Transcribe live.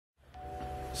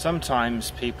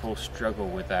Sometimes people struggle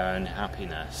with their own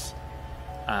happiness,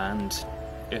 and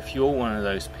if you're one of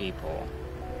those people,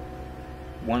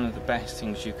 one of the best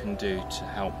things you can do to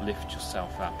help lift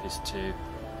yourself up is to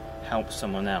help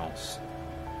someone else,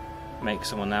 make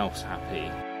someone else happy.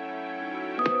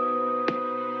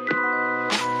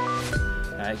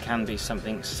 Now, it can be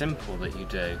something simple that you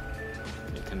do.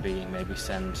 It can be maybe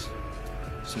send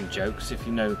some jokes if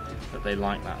you know that they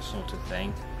like that sort of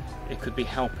thing. It could be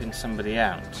helping somebody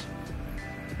out.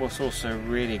 What's also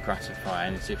really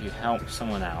gratifying is if you help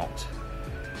someone out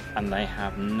and they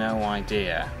have no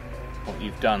idea what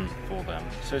you've done for them.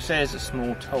 So say there's a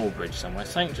small toll bridge somewhere,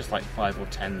 something just like 5 or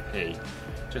 10p,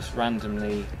 just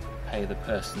randomly pay the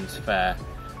person's fare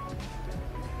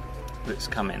that's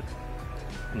coming.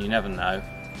 And you never know,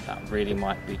 that really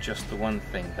might be just the one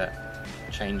thing that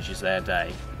changes their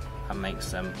day and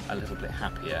makes them a little bit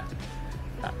happier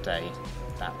that day,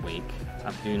 that week,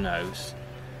 and who knows,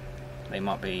 they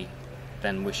might be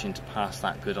then wishing to pass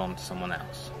that good on to someone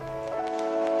else.